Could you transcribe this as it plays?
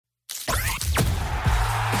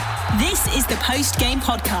This is the post-game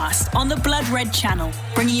podcast on the Blood Red channel,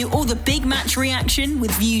 bringing you all the big match reaction with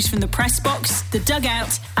views from the press box, the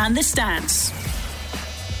dugout and the stands.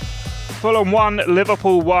 Fulham 1,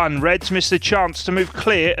 Liverpool 1. Reds missed the chance to move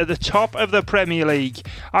clear at the top of the Premier League.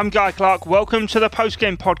 I'm Guy Clark. Welcome to the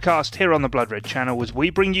post-game podcast here on the Blood Red channel as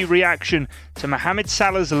we bring you reaction to Mohamed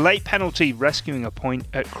Salah's late penalty rescuing a point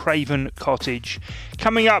at Craven Cottage.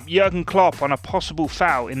 Coming up, Jurgen Klopp on a possible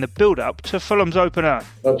foul in the build-up to Fulham's opener.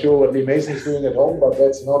 Not sure what Lee Mason's doing at home, but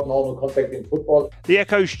that's not normal contact in football. The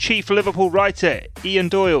Echo's chief Liverpool writer, Ian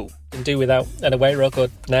Doyle. Can do without an away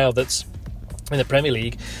record now that's in the Premier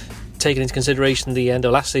League. Taking into consideration the end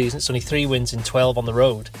of last season, it's only 3 wins in 12 on the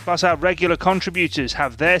road. Plus our regular contributors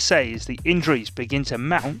have their say as the injuries begin to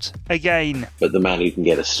mount again. But the man who can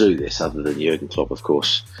get us through this, other than Jurgen Klopp, of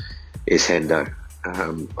course, is Hendo.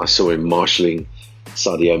 I saw him marshalling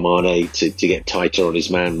Sadio Mane to get tighter on his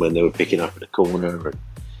man when they were picking up at a corner. And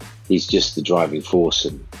he's just the driving force,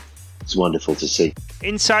 and it's wonderful to see.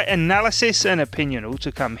 Insight, analysis and opinion all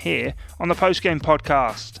to come here on the post-game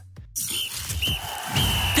podcast.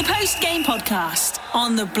 The post-game podcast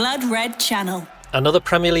on the Blood Red channel. Another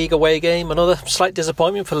Premier League away game, another slight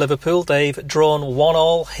disappointment for Liverpool. They've drawn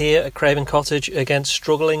 1-1 here at Craven Cottage against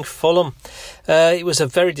struggling Fulham. It was a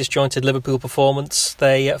very disjointed Liverpool performance.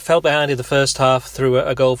 They fell behind in the first half through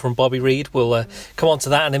a goal from Bobby Reid. We'll come on to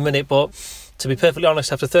that in a minute, but to be perfectly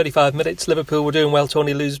honest, after 35 minutes, Liverpool were doing well to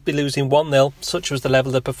only be losing 1-0. Such was the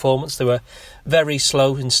level of the performance. They were very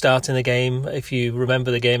slow in starting the game. If you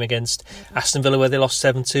remember the game against Aston Villa where they lost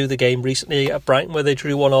 7-2, the game recently at Brighton where they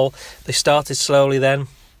drew 1-1, they started slowly then.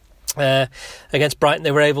 Against Brighton,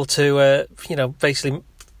 they were able to, basically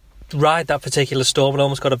ride that particular storm and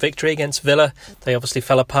almost got a victory. Against Villa, they obviously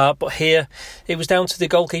fell apart. But here, it was down to the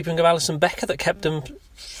goalkeeping of Alisson Becker that kept them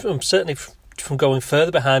certainly from going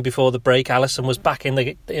further behind before the break. Alisson was back in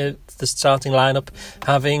the starting lineup,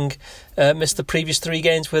 having missed the previous 3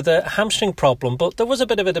 games with a hamstring problem. But there was a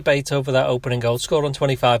bit of a debate over that opening goal, scored on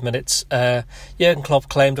 25 minutes. Jurgen Klopp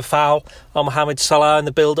claimed a foul on Mohamed Salah in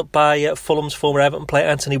the build-up by Fulham's former Everton player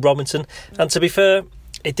Anthony Robinson. And to be fair,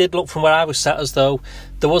 it did look from where I was sat as though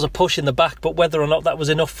there was a push in the back, but whether or not that was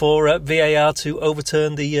enough for VAR to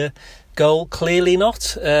overturn the goal, clearly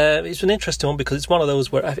not. It's an interesting one because it's one of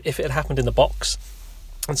those where if it had happened in the box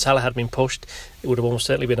and Salah had been pushed, it would have almost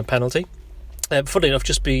certainly been a penalty. Funny enough,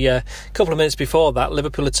 just a couple of minutes before that,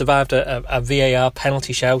 Liverpool had survived a VAR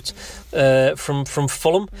penalty shout from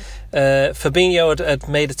Fulham. Fabinho had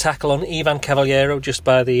made a tackle on Ivan Cavaleiro just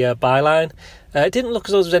by the byline. It didn't look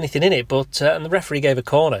as though there was anything in it, but and the referee gave a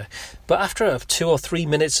corner. But after 2 or 3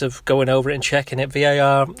 minutes of going over it and checking it,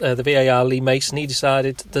 the VAR Lee Mason, he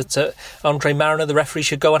decided that Andre Mariner, the referee,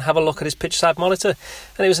 should go and have a look at his pitch side monitor.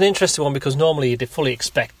 And it was an interesting one because normally you'd fully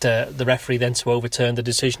expect the referee then to overturn the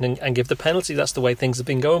decision and give the penalty. That's the way things have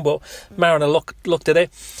been going. But Mariner looked at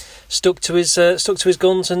it, stuck to his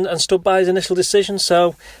guns and stood by his initial decision.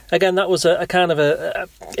 So again, that was a kind of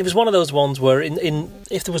it was one of those ones where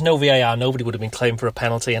if there was no VAR, nobody would have been claimed for a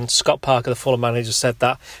penalty. And Scott Parker, the Fulham manager, said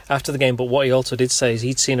that after the game. But what he also did say is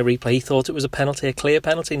he'd seen a replay, he thought it was a penalty, a clear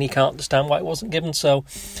penalty, and he can't understand why it wasn't given. So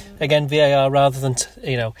again, VAR, rather than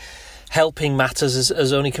helping matters,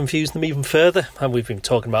 has only confused them even further. And we've been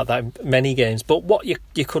talking about that in many games. But what you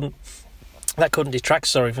couldn't detract,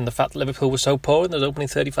 from the fact that Liverpool were so poor in those opening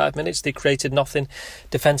 35 minutes. They created nothing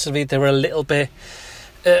defensively. They were a little bit,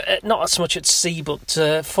 not as much at sea, but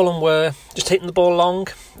Fulham were just hitting the ball long,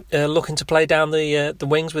 looking to play down the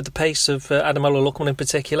wings with the pace of Ademola Lookman in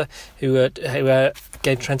particular, who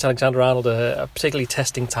gave Trent Alexander-Arnold a particularly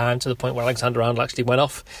testing time, to the point where Alexander-Arnold actually went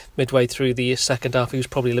off midway through the second half. He was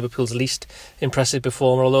probably Liverpool's least impressive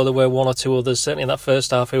performer, although there were 1 or 2 others, certainly in that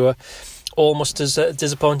first half, who were almost as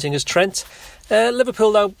disappointing as Trent.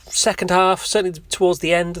 Liverpool, though, second half, certainly towards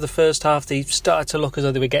the end of the first half, they started to look as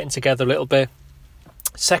though they were getting together a little bit.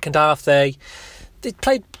 Second half, they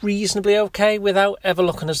played reasonably okay without ever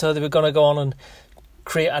looking as though they were going to go on and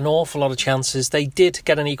create an awful lot of chances. They did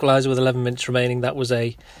get an equaliser with 11 minutes remaining. That was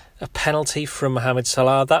a penalty from Mohamed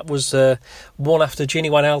Salah. That was one after Gini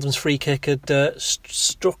Wijnaldum's free kick had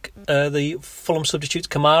struck the Fulham substitute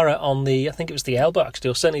Kamara on the, I think it was the elbow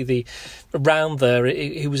actually, or certainly the round there.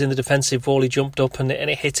 He was in the defensive wall, he jumped up and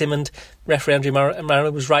it hit him, and referee Andre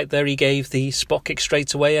Mariner was right there. He gave the spot kick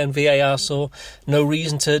straight away, and VAR saw no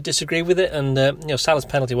reason to disagree with it. And Salah's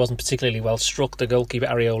penalty wasn't particularly well struck. The goalkeeper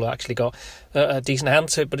Areola actually got a decent hand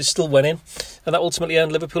to it, but it still went in, and that ultimately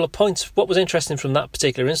earned Liverpool a point. What was interesting from that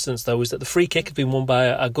particular instance, though, is that the free kick had been won by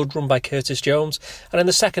a good run by Curtis Jones, and in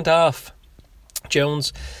the second half,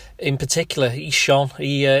 Jones in particular, he shone.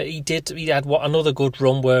 He had another good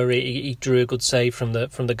run where he drew a good save from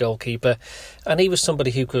the goalkeeper, and he was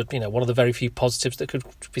somebody who could, one of the very few positives that could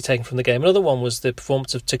be taken from the game. Another one was the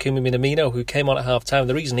performance of Takumi Minamino, who came on at half time.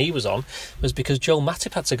 The reason he was on was because Joel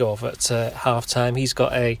Matip had to go off at half time. He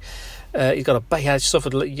suffered.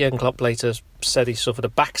 Jurgen Klopp later said he suffered a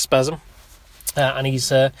back spasm. And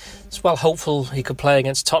he's well hopeful he could play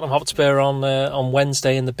against Tottenham Hotspur on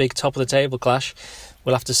Wednesday in the big top of the table clash.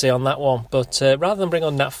 We'll have to see on that one. But rather than bring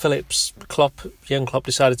on Nat Phillips, Jurgen Klopp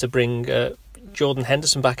decided to bring Jordan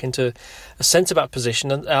Henderson back into a centre-back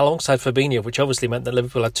position alongside Fabinho, which obviously meant that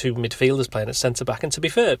Liverpool had two midfielders playing at centre-back. And to be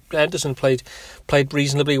fair, Henderson played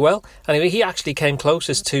reasonably well. Anyway, he actually came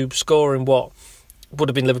closest to scoring what would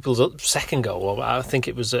have been Liverpool's second goal. I think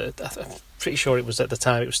it was, I'm pretty sure it was at the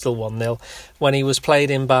time, it was still 1-0, when he was played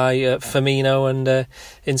in by Firmino and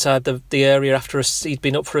inside the area after he'd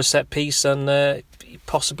been up for a set piece, and he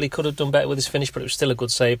possibly could have done better with his finish, but it was still a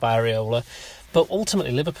good save by Areola. But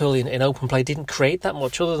ultimately, Liverpool in open play didn't create that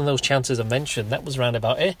much other than those chances I mentioned. That was round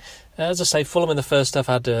about it. As I say, Fulham in the first half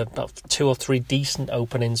had about 2 or 3 decent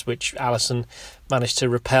openings, which Alisson managed to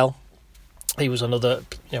repel. He was another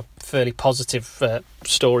fairly positive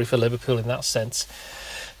story for Liverpool in that sense.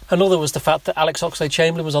 Another was the fact that Alex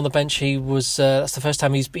Oxlade-Chamberlain was on the bench. He was that's the first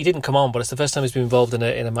time he didn't come on, but it's the first time he's been involved in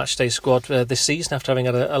a matchday squad this season after having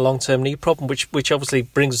had a long-term knee problem, which obviously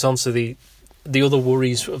brings us on to the other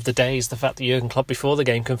worries of the day. Is the fact that Jurgen Klopp before the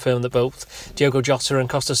game confirmed that both Diogo Jota and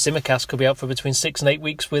Kostas Tsimikas could be out for between 6 and 8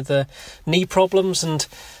 weeks with knee problems. And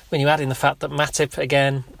when you add in the fact that Matip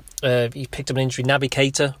again, he picked up an injury. Naby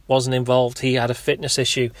Keita wasn't involved. He had a fitness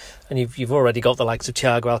issue, and you've already got the likes of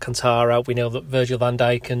Thiago Alcantara out. We know that Virgil van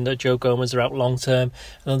Dijk and Joe Gomez are out long term,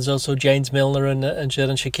 and then there's also James Milner and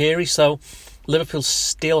Xherdan Shaqiri. So Liverpool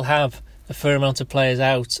still have a fair amount of players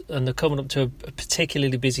out, and they're coming up to a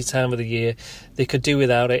particularly busy time of the year. They could do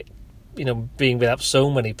without it, being without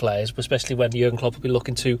so many players, but especially when Jurgen Klopp will be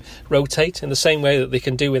looking to rotate in the same way that they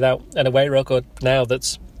can do without an away record now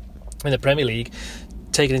that's in the Premier League.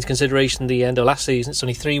 Taking into consideration the end of last season, it's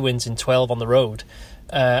only 3 wins in 12 on the road,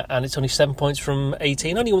 and it's only 7 points from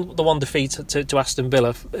 18. Only the one defeat to Aston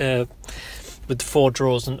Villa with 4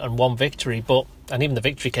 draws and 1 victory, and even the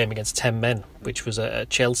victory came against 10 men, which was at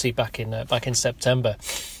Chelsea back in September.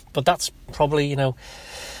 But that's probably,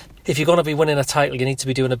 if you're going to be winning a title, you need to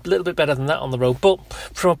be doing a little bit better than that on the road. But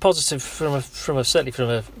from a positive, certainly from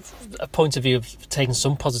a point of view of taking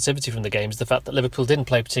some positivity from the game, is the fact that Liverpool didn't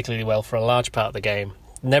play particularly well for a large part of the game.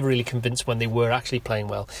 Never really convinced when they were actually playing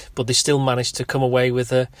well, but they still managed to come away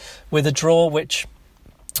with a draw, which,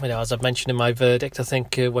 as I've mentioned in my verdict, I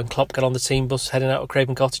think when Klopp got on the team bus heading out of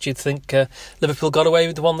Craven Cottage, you'd think Liverpool got away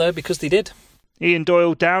with the one there because they did. Ian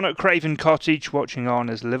Doyle down at Craven Cottage watching on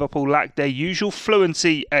as Liverpool lacked their usual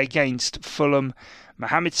fluency against Fulham.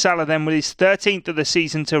 Mohamed Salah then with his 13th of the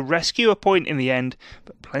season to rescue a point in the end,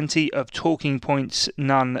 but plenty of talking points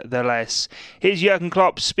nonetheless. Here's Jurgen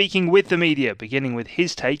Klopp speaking with the media, beginning with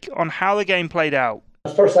his take on how the game played out.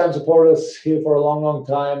 First time supporters here for a long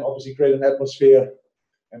time, obviously create an atmosphere,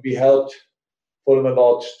 and we helped Fulham a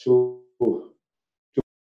lot to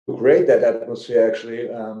create that atmosphere actually.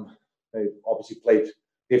 They obviously played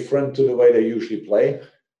different to the way they usually play.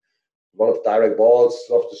 A lot of direct balls,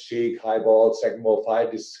 loftus cheek, high balls, second ball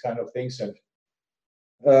fight, these kind of things, and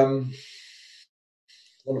a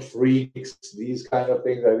lot of freaks, these kind of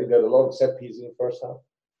things. I think there's a lot of set pieces in the first half.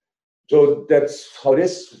 So that's how it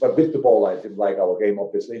is. But with the ball, I didn't like our game,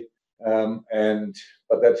 obviously. But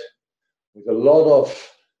that with a lot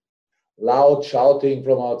of loud shouting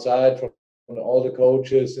from outside, from all the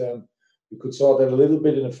coaches, we could saw that a little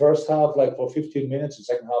bit in the first half, like for 15 minutes. The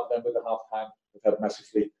second half, then with the half time, it helped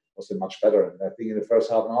massively. Was much better. And I think in the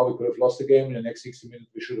first half an hour we could have lost the game. In the next 60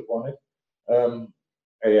 minutes we should have won it. At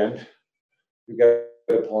the end, you get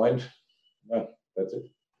a point. Yeah, that's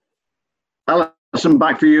it. Alisson,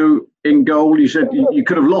 back for you in goal. You said you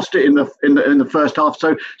could have lost it in the first half.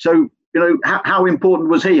 So how important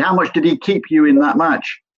was he? How much did he keep you in that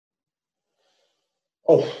match?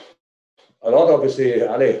 Oh, a lot, obviously,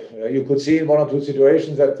 Ali. You could see in 1 or 2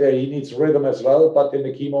 situations that he needs rhythm as well. But in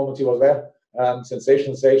the key moments he was there.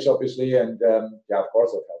 Sensational saves, obviously, and of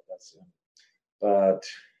course that helped us. But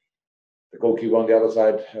the goalkeeper on the other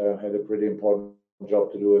side had a pretty important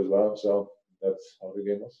job to do as well. So that's how the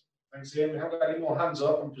game was. Thanks, Ian. We haven't got any more hands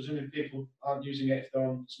up. I'm presuming people aren't using it if they're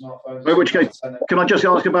on smartphones. In which case, can I just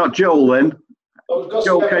ask about Joel then?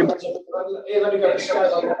 Joel came. Ian, let me go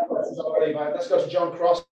to let's go to John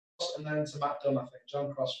Cross and then to Matt Dunn, I think.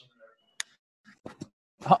 John Cross from the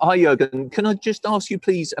Hi, Jurgen. Can I just ask you,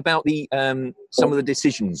 please, about the some of the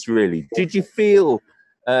decisions, really? Did you feel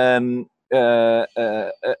as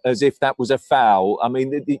if that was a foul. I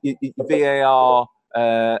mean, the VAR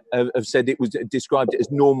have said it was described as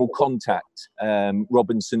normal contact,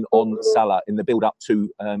 Robinson on Salah in the build-up to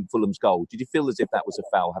Fulham's goal. Did you feel as if that was a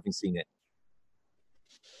foul, having seen it?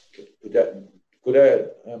 Could I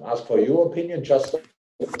ask for your opinion, just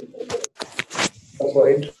for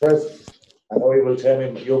interest? I know you will tell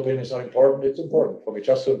me your opinion is not important. It's important for me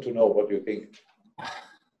just to know what you think.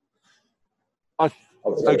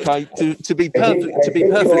 Okay, to be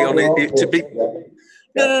perfectly honest,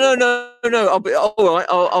 No.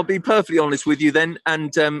 I'll be perfectly honest with you then,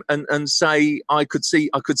 and say I could see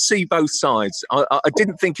both sides. I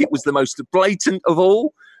didn't think it was the most blatant of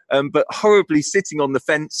all, but horribly sitting on the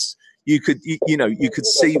fence. You could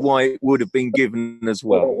see why it would have been given as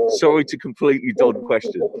well. Sorry to completely dodge the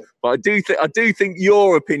question, but I do think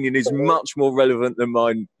your opinion is much more relevant than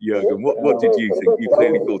mine, Jürgen. What did you think? You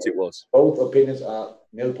clearly thought it was. Both opinions are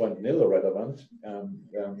 0.0 relevant,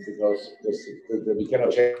 because we cannot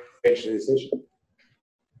change the decision.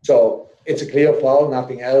 So it's a clear foul,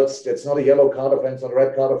 nothing else. It's not a yellow card offense, not a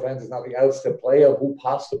red card offense. It's nothing else. The player who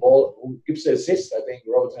passed the ball, who gives the assist, I think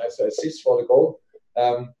Robertson has the assist for the goal.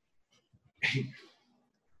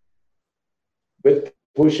 With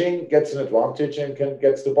pushing, gets an advantage and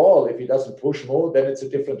gets the ball. If he doesn't push Mo, then it's a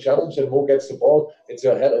different challenge, and Mo gets the ball.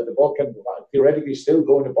 The ball can theoretically still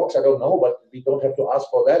go in the box. I don't know, but we don't have to ask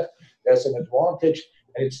for that. There's an advantage,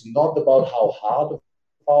 and it's not about how hard the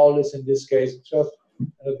foul is in this case. It's just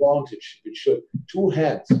an advantage. It should two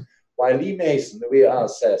hands. While Lee Mason, the VAR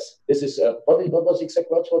says, this is what was the exact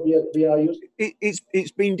words what VAR used?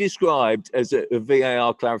 It's been described as a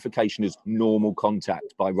VAR clarification as normal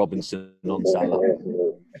contact by Robinson on Salah.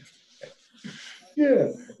 Yeah,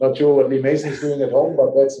 not sure what Lee Mason is doing at home,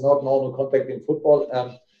 but that's not normal contact in football.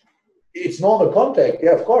 It's normal contact,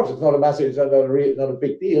 yeah, of course. It's not a massive, it's not a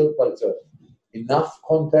big deal, but it's enough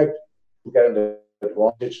contact to get an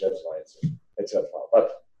advantage. That's why it's a foul.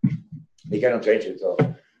 But we cannot change it. So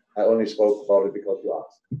I only spoke about it because you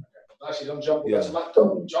asked. Actually, don't jump. Yeah. Matt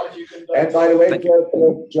Dunn. John, if you can. And by the way,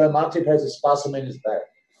 Joel Matip has a spasm in his back.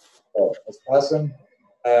 Oh, a spasm.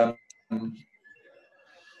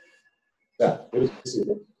 Yeah, we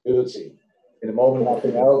will see. In a moment,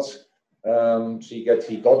 nothing else. He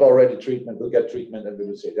got already treatment. We'll get treatment, and we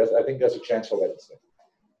will see. I think there's a chance for Wednesday.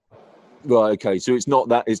 Right. Okay. So it's not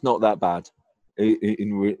that bad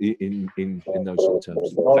in those sort of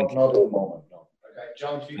terms. Not at the moment. No. Okay,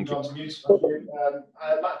 John, if you can go on to mute. Thank you.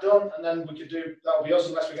 Matt Dunn, and then we could do that'll be us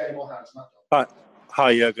unless we get any more hands. Matt Dunn.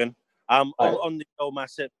 Hi, Jürgen. On the Joel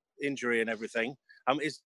Matip injury and everything,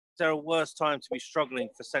 is there a worse time to be struggling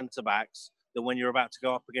for centre backs than when you're about to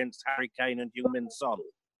go up against Harry Kane and Heung-min Son?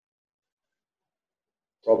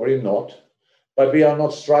 Probably not. But we are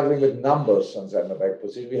not struggling with numbers on centre back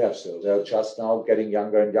position. We have still. They're just now getting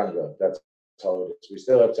younger and younger. That's how it is. We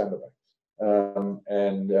still have centre backs.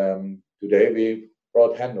 Today we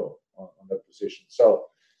brought Hendo on that position.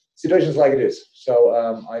 So situations like it is. So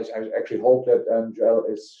I actually hope that Joel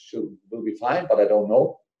will be fine, but I don't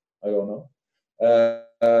know.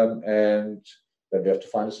 And then we have to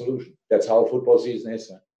find a solution. That's how football season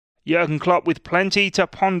is. Jurgen Klopp with plenty to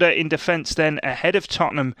ponder in defence then ahead of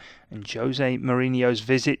Tottenham and Jose Mourinho's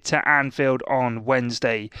visit to Anfield on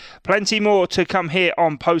Wednesday. Plenty more to come here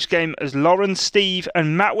on Postgame as Lauren, Steve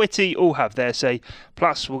and Matt Whitty all have their say.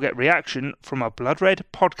 Plus we'll get reaction from our Blood Red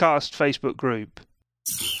podcast Facebook group.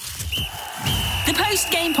 The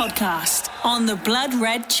Postgame podcast on the Blood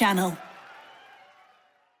Red channel.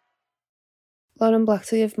 Lauren Black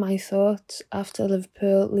to give my thoughts after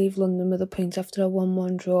Liverpool leave London with a point after a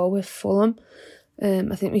 1-1 draw with Fulham.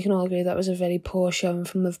 I think we can all agree that was a very poor showing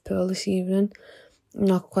from Liverpool this evening. I'm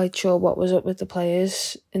not quite sure what was up with the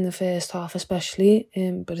players in the first half especially,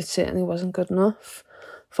 but it certainly wasn't good enough.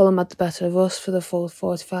 Fulham had the better of us for the full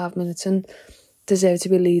 45 minutes and deserved to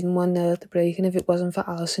be leading 1-0 at the break, and if it wasn't for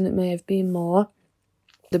Alisson it may have been more.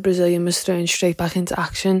 The Brazilian was thrown straight back into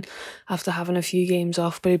action after having a few games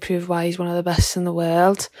off, but he proved why he's one of the best in the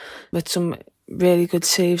world with some really good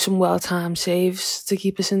saves, some well-timed saves to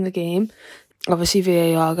keep us in the game. Obviously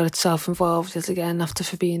VAR got itself involved yet again after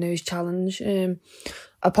Fabinho's challenge.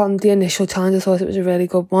 Upon the initial challenge I thought it was a really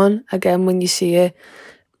good one. Again, when you see it,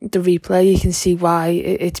 the replay, you can see why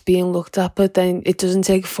it's being looked at, but then it doesn't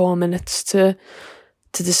take 4 minutes to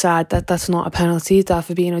decide that that's not a penalty. That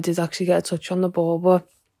Fabinho did actually get a touch on the ball, but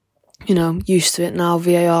used to it now.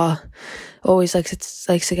 VAR always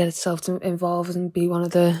likes to get itself involved and be one of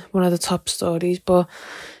the top stories. But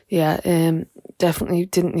yeah, definitely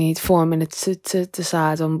didn't need 4 minutes to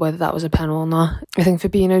decide on whether that was a penalty or not. I think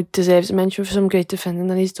Fabinho deserves a mention for some great defending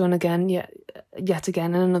that he's done again. Yeah, yet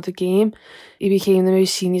again in another game. He became the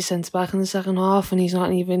most senior centre-back in the second half, and he's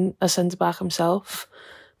not even a centre-back himself,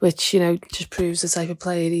 which, just proves the type of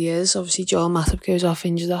player he is. Obviously, Joel Matip goes off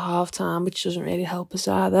injured at half-time, which doesn't really help us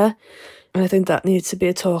either. And I think that needs to be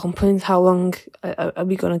a talking point. How long are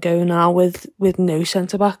we going to go now with no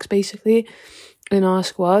centre-backs, basically, in our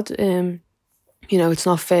squad? It's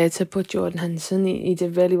not fair to put Jordan Henderson. He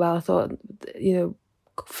did really well, I thought,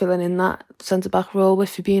 filling in that centre-back role with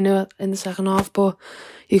Fabinho in the second half, but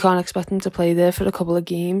you can't expect him to play there for a couple of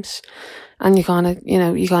games. And you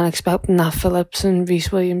can't expect Nat Phillips and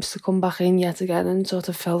Reece Williams to come back in yet again and sort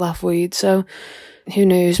of fill that void. So, who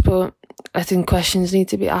knows? But I think questions need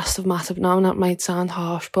to be asked of Matip now, and that might sound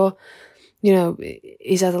harsh, but,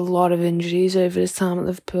 he's had a lot of injuries over his time at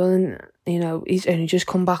Liverpool, and, he's only just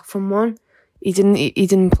come back from one. He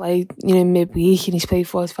didn't play, midweek, and he's played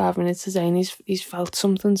 45 minutes today, and he's felt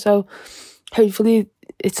something. So hopefully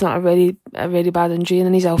it's not a really bad injury, and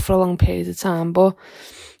then he's out for a long period of time. But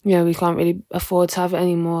we can't really afford to have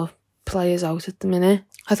any more players out at the minute.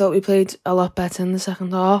 I thought we played a lot better in the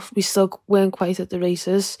second half. We still weren't quite at the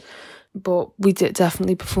races, but we did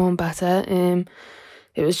definitely perform better.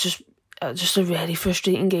 It was just a really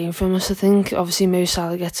frustrating game for us, I think. Obviously, Mo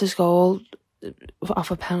Salah gets his goal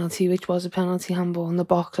off a penalty, which was a penalty handball in the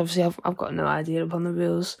box. Obviously, I've got no idea upon the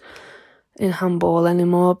rules in handball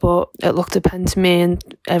anymore, but it looked a pen to me,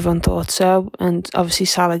 and everyone thought so. And obviously,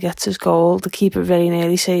 Salah gets his goal. The keeper very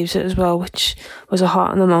nearly saves it as well, which was a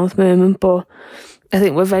heart in the mouth moment. But I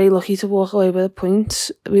think we're very lucky to walk away with a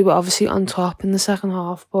point. We were obviously on top in the second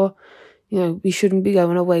half, but we shouldn't be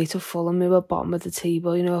going away to Fulham. We were bottom of the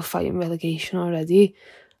table, fighting relegation already,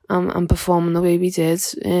 and performing the way we did.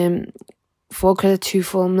 Full credit to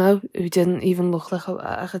Fulham though, who didn't even look like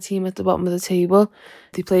a team at the bottom of the table.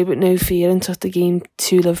 They played with no fear and took the game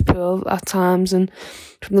to Liverpool at times, and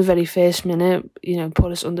from the very first minute,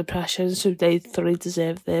 put us under pressure, so they thoroughly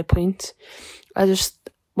deserved their point. I just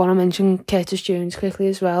want to mention Curtis Jones quickly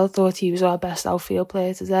as well. I thought he was our best outfield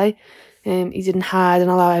player today. He didn't hide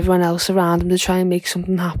and allow everyone else around him to try and make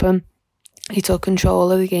something happen. He took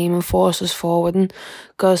control of the game and forced us forward and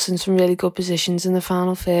got us in some really good positions in the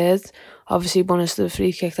final third. Obviously won us the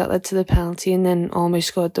free kick that led to the penalty, and then almost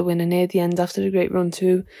scored the winner near the end after a great run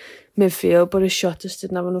to midfield, but his shot just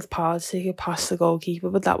didn't have enough power to take it past the goalkeeper.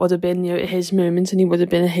 But that would have been his moment, and he would have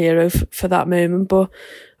been a hero for that moment. But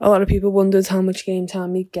a lot of people wondered how much game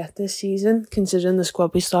time he'd get this season, considering the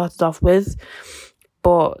squad we started off with.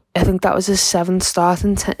 But I think that was his 7th start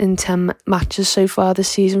in 10 matches so far this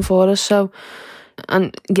season for us. So,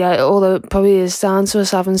 and yeah, although it probably is down to us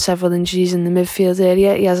having several injuries in the midfield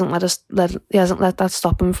area, he hasn't let that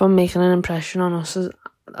stop him from making an impression on us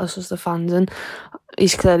as the fans, and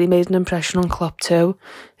he's clearly made an impression on Klopp too.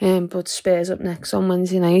 But Spurs up next on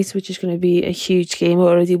Wednesday night, which is going to be a huge game. It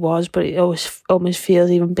already was, but it almost feels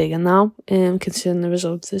even bigger now, considering the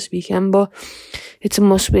results this weekend. But it's a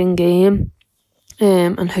must-win game.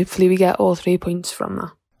 And hopefully we get all 3 points from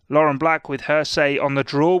that. Lauren Black with her say on the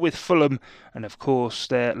draw with Fulham, and of course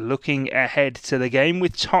they're looking ahead to the game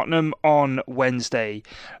with Tottenham on Wednesday.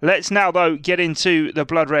 Let's now though get into the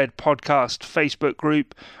Blood Red podcast Facebook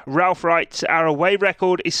group. Ralph writes, our away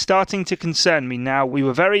record is starting to concern me now. We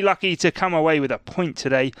were very lucky to come away with a point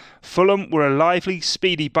today. Fulham were a lively,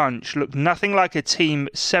 speedy bunch, looked nothing like a team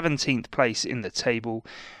 17th place in the table.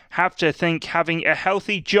 Have to think having a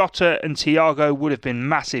healthy Jota and Thiago would have been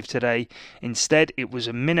massive today. Instead, it was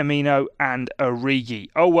a Minamino and Origi.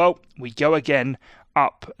 Oh well, we go again.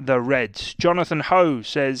 Up the Reds. Jonathan Ho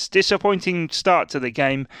says, disappointing start to the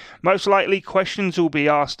game. Most likely questions will be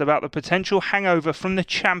asked about the potential hangover from the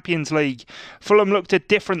Champions League. Fulham looked a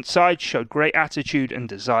different side, showed great attitude and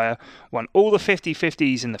desire, won all the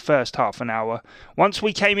 50-50s in the first half an hour. Once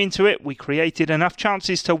we came into it, we created enough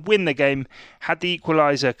chances to win the game. Had the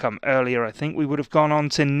equaliser come earlier, I think we would have gone on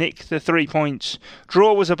to nick the 3 points.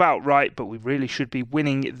 Draw was about right, but we really should be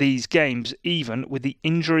winning these games, even with the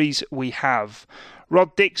injuries we have.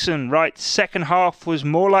 Rod Dixon writes, second half was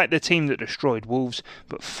more like the team that destroyed Wolves,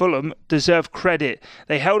 but Fulham deserve credit.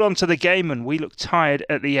 They held on to the game and we looked tired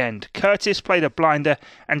at the end. Curtis played a blinder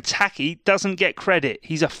and Taki doesn't get credit.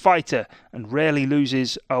 He's a fighter and rarely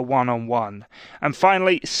loses a one-on-one. And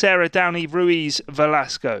finally, Sarah Downey Ruiz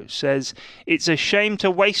Velasco says, it's a shame to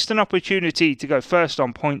waste an opportunity to go first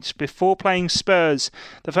on points before playing Spurs.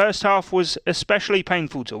 The first half was especially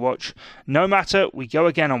painful to watch. No matter, we go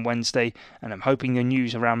again on Wednesday, and I'm hoping and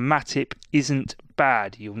news around Matip isn't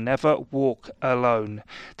bad. You'll never walk alone.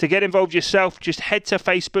 To get involved yourself, just head to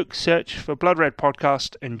Facebook, search for Blood Red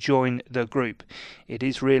Podcast and join the group. It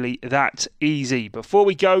is really that easy. Before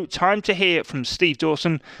we go, time to hear from Steve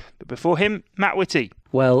Dawson, but before him, Matt Whitty.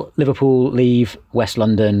 Well, Liverpool leave West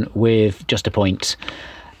London with just a point,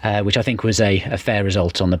 which I think was a fair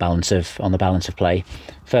result on the balance of play.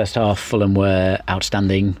 First half, Fulham were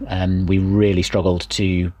outstanding. We really struggled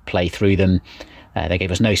to play through them. They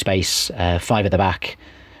gave us no space, 5 at the back,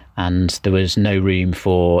 and there was no room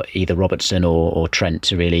for either Robertson or Trent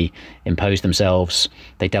to really impose themselves.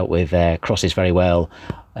 They dealt with crosses very well.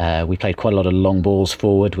 We played quite a lot of long balls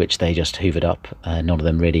forward, which they just hoovered up. None of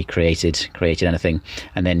them really created anything.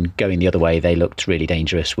 And then going the other way, they looked really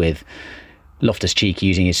dangerous with Loftus-Cheek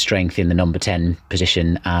using his strength in the number 10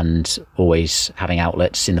 position and always having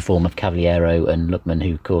outlets in the form of Cavaliero and Lookman,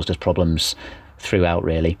 who caused us problems throughout,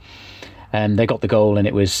 really. They got the goal and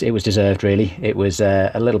it was deserved, really. It was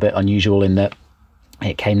a little bit unusual in that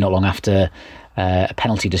it came not long after a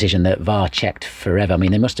penalty decision that VAR checked forever. I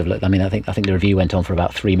mean, they must have looked. I mean, I think the review went on for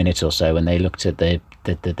about 3 minutes or so, and they looked at the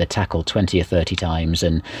tackle 20 or 30 times.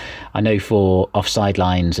 And I know for offside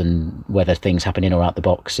lines and whether things happen in or out the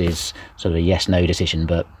box is sort of a yes/no decision,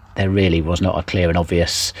 but there really was not a clear and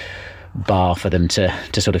obvious bar for them to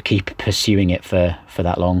sort of keep pursuing it for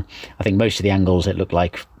that long. I think most of the angles, it looked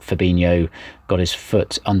like Fabinho got his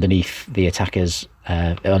foot underneath the attacker's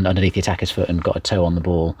foot and got a toe on the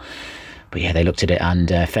ball. But yeah, they looked at it, and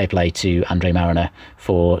fair play to Andre Mariner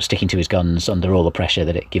for sticking to his guns under all the pressure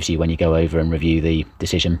that it gives you when you go over and review the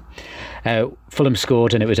decision. Fulham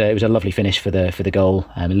scored, and it was a lovely finish for the goal.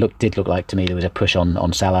 It did look like to me there was a push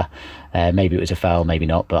on Salah. Maybe it was a foul, maybe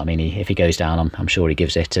not. But I mean, if he goes down, I'm sure he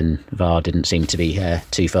gives it. And VAR didn't seem to be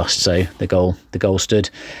too fussed, so the goal stood.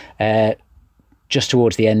 Just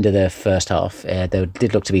towards the end of the first half, there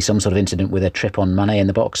did look to be some sort of incident with a trip on Mane in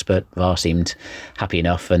the box, but VAR seemed happy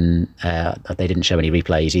enough, and they didn't show any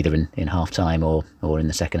replays either in half time or in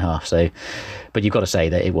the second half. So, but you've got to say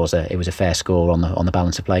that it was a fair score on the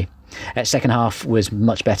balance of play. Second half was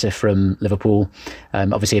much better from Liverpool.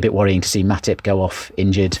 Obviously, a bit worrying to see Matip go off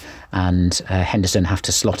injured and Henderson have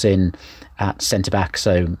to slot in at centre-back,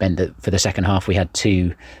 so meant that for the second half we had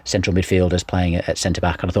 2 central midfielders playing at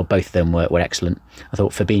centre-back, and I thought both of them were excellent. I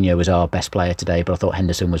thought Fabinho was our best player today, but I thought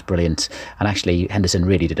Henderson was brilliant, and actually Henderson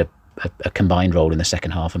really did a combined role in the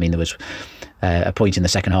second half. I mean, there was a point in the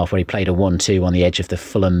second half where he played a 1-2 on the edge of the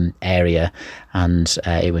Fulham area, and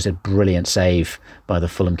it was a brilliant save by the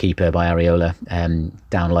Fulham keeper, by Areola,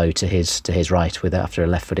 down low to his right after a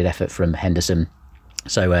left-footed effort from Henderson.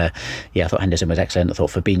 So, I thought Henderson was excellent. I thought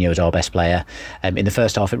Fabinho was our best player. In the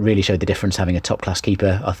first half, it really showed the difference having a top-class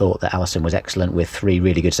keeper. I thought that Alisson was excellent with 3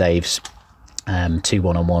 really good saves. 2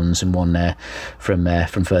 one-on-ones and one from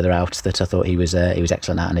further out that I thought he was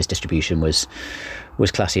excellent at, and his distribution was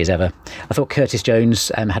classy as ever. I thought Curtis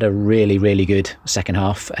Jones had a really, really good second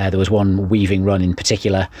half. There was one weaving run in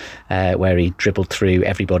particular where he dribbled through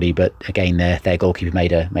everybody, but again their goalkeeper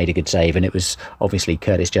made a good save, and it was obviously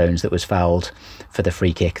Curtis Jones that was fouled for the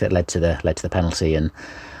free kick that led to the penalty. And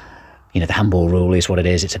you know, the handball rule is what it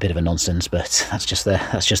is. It's a bit of a nonsense, but that's just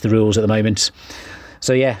the rules at the moment.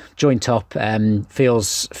 So yeah, joint top,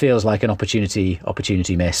 feels like an opportunity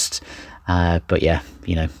missed, but yeah,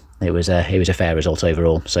 you know, it was a fair result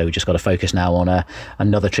overall. So we just got to focus now on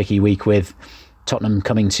another tricky week with Tottenham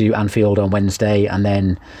coming to Anfield on Wednesday, and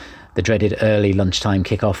then the dreaded early lunchtime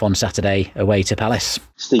kick-off on Saturday away to Palace.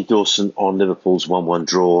 Steve Dawson on Liverpool's 1-1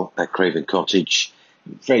 draw at Craven Cottage.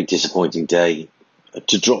 Very disappointing day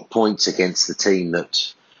to drop points against the team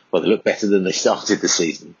that, well, they look better than they started the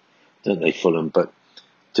season, don't they, Fulham? But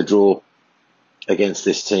to draw against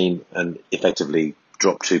this team and effectively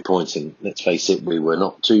drop 2 points, and let's face it, we were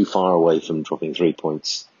not too far away from dropping 3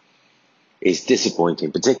 points, is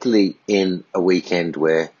disappointing, particularly in a weekend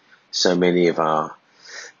where so many of our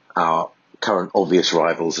current obvious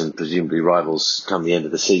rivals and presumably rivals come the end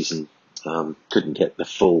of the season couldn't get the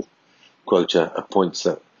full quota of points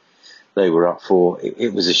that they were up for.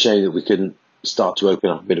 It was a shame that we couldn't start to open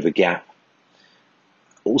up a bit of a gap.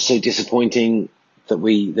 Also disappointing that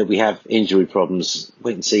we have injury problems.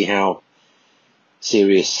 Wait and see how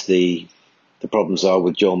serious the problems are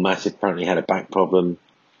with Joel Matip. Apparently had a back problem.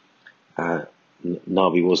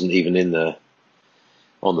 Naby wasn't even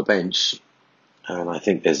on the bench, and I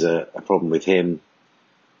think there's a problem with him.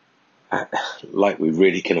 Like we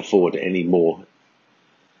really can afford any more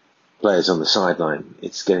players on the sideline.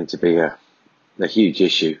 It's going to be a huge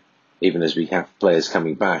issue, even as we have players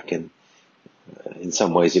coming back. And in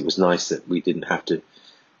some ways, it was nice that we didn't have to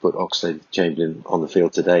put Oxlade-Chamberlain on the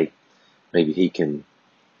field today. maybe he can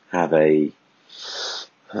have a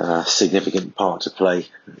significant part to play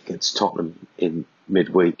against Tottenham in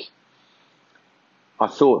midweek. I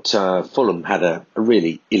thought Fulham had a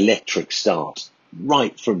really electric start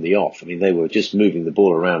right from the off. I mean, they were just moving the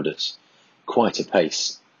ball around at quite a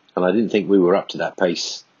pace, and I didn't think we were up to that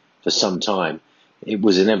pace for some time. It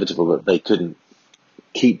was inevitable that they couldn't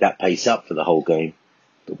keep that pace up for the whole game,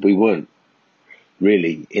 but we weren't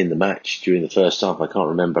really in the match during the first half. I can't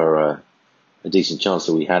remember a decent chance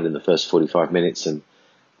that we had in the first 45 minutes, and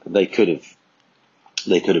they could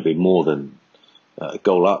have been more than a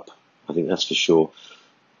goal up. I think that's for sure.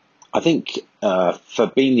 I think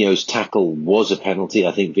Fabinho's tackle was a penalty.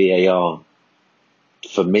 I think VAR,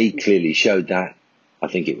 for me, clearly showed that. I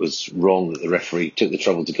think it was wrong that the referee took the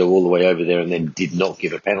trouble to go all the way over there and then did not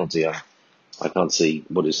give a penalty. I can't see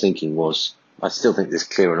what his thinking was. I still think this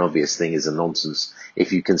clear and obvious thing is a nonsense.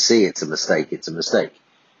 If you can see it's a mistake, it's a mistake.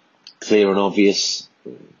 Clear and obvious,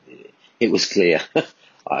 it was clear.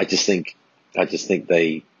 I just think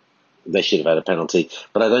they should have had a penalty.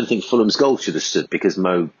 But I don't think Fulham's goal should have stood, because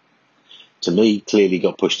Mo, to me, clearly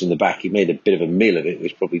got pushed in the back. He made a bit of a meal of it,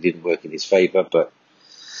 which probably didn't work in his favour, but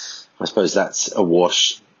I suppose that's a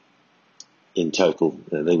wash in total.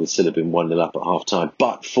 They would still have been 1-0 up at half-time,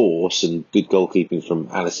 but for some good goalkeeping from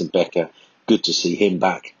Alisson Becker. Good to see him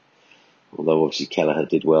back, although obviously Kelleher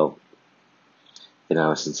did well in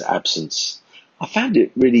Alisson's absence. I found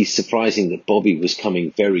it really surprising that Bobby was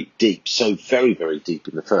coming very deep, so very, very deep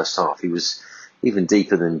in the first half. He was even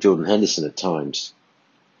deeper than Jordan Henderson at times.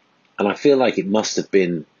 And I feel like it must have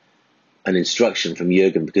been an instruction from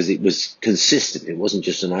Jurgen, because it was consistent. It wasn't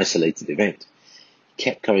just an isolated event. He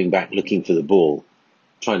kept coming back looking for the ball,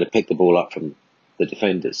 trying to pick the ball up from the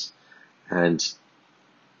defenders. And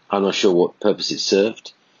I'm not sure what purpose it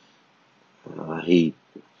served.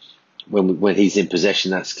 When he's in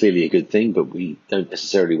possession, that's clearly a good thing, but we don't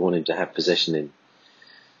necessarily want him to have possession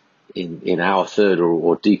in our third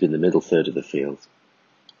or deep in the middle third of the field.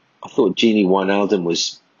 I thought Gini Wijnaldum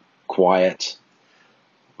was quiet.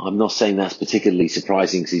 I'm not saying that's particularly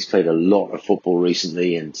surprising, because he's played a lot of football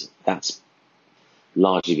recently, and that's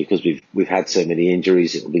largely because we've had so many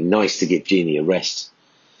injuries. It will be nice to give Gini a rest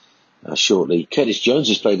shortly. Curtis Jones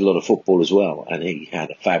has played a lot of football as well, and he had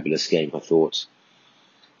a fabulous game, I thought.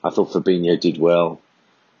 I thought Fabinho did well.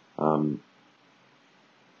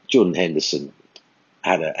 Jordan Henderson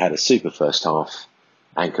had a super first half,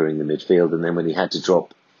 anchoring the midfield, and then when he had to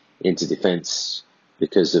drop into defence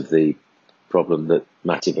because of the problem that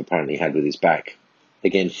Matip apparently had with his back,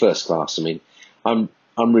 again, first class. I mean, I'm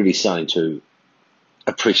really starting to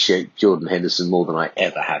appreciate Jordan Henderson more than I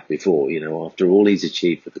ever have before. You know, after all he's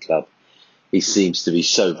achieved for the club, he seems to be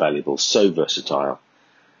so valuable, so versatile,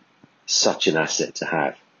 such an asset to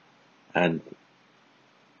have. And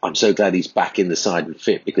I'm so glad he's back in the side and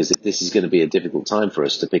fit, because this is going to be a difficult time for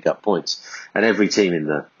us to pick up points. And every team in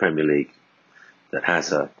the Premier League that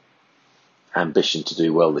has a ambition to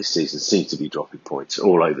do well this season seems to be dropping points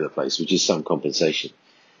all over the place, which is some compensation.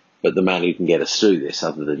 But the man who can get us through this,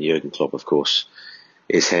 other than Jurgen Klopp, of course,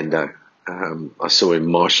 is Hendo. I saw him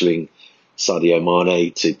marshalling Sadio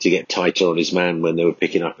Mane to get tighter on his man when they were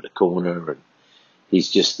picking up at a corner, and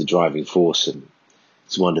he's just the driving force, and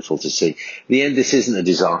it's wonderful to see. In the end, this isn't a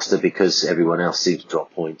disaster because everyone else seems to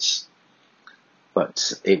drop points,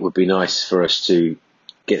 but it would be nice for us to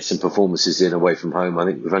get some performances in away from home. I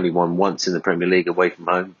think we've only won once in the Premier League away from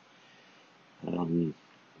home.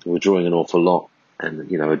 We're drawing an awful lot,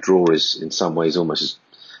 and a draw is in some ways almost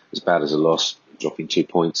as bad as a loss. Dropping 2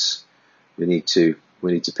 points, we need to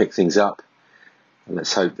pick things up, and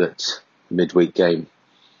let's hope that the midweek game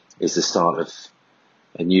is the start of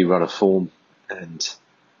a new run of form, and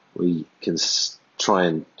we can try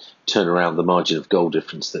and turn around the margin of goal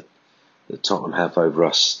difference that Tottenham have over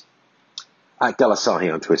us. At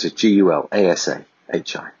Gulasahi on Twitter,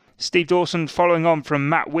 GULASAHI. Steve Dawson following on from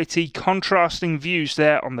Matt Whitty, contrasting views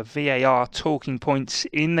there on the VAR talking points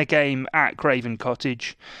in the game at Craven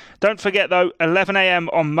Cottage. Don't forget though, 11 a.m.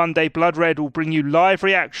 on Monday, Blood Red will bring you live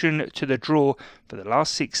reaction to the draw for the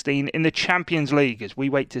last 16 in the Champions League as we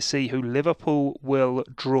wait to see who Liverpool will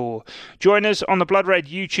draw. Join us on the Blood Red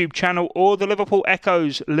YouTube channel or the Liverpool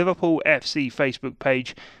Echoes Liverpool FC Facebook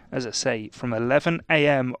page, as I say, from 11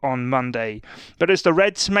 a.m. on Monday. But as the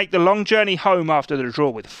Reds make the long journey home after the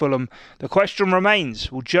draw with Fulham, the question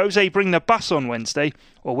remains, will Jose bring the bus on Wednesday,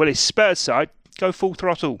 or will his Spurs side go full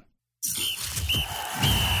throttle?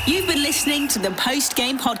 You've been listening to the Post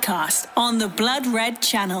Game Podcast on the Blood Red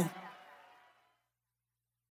channel.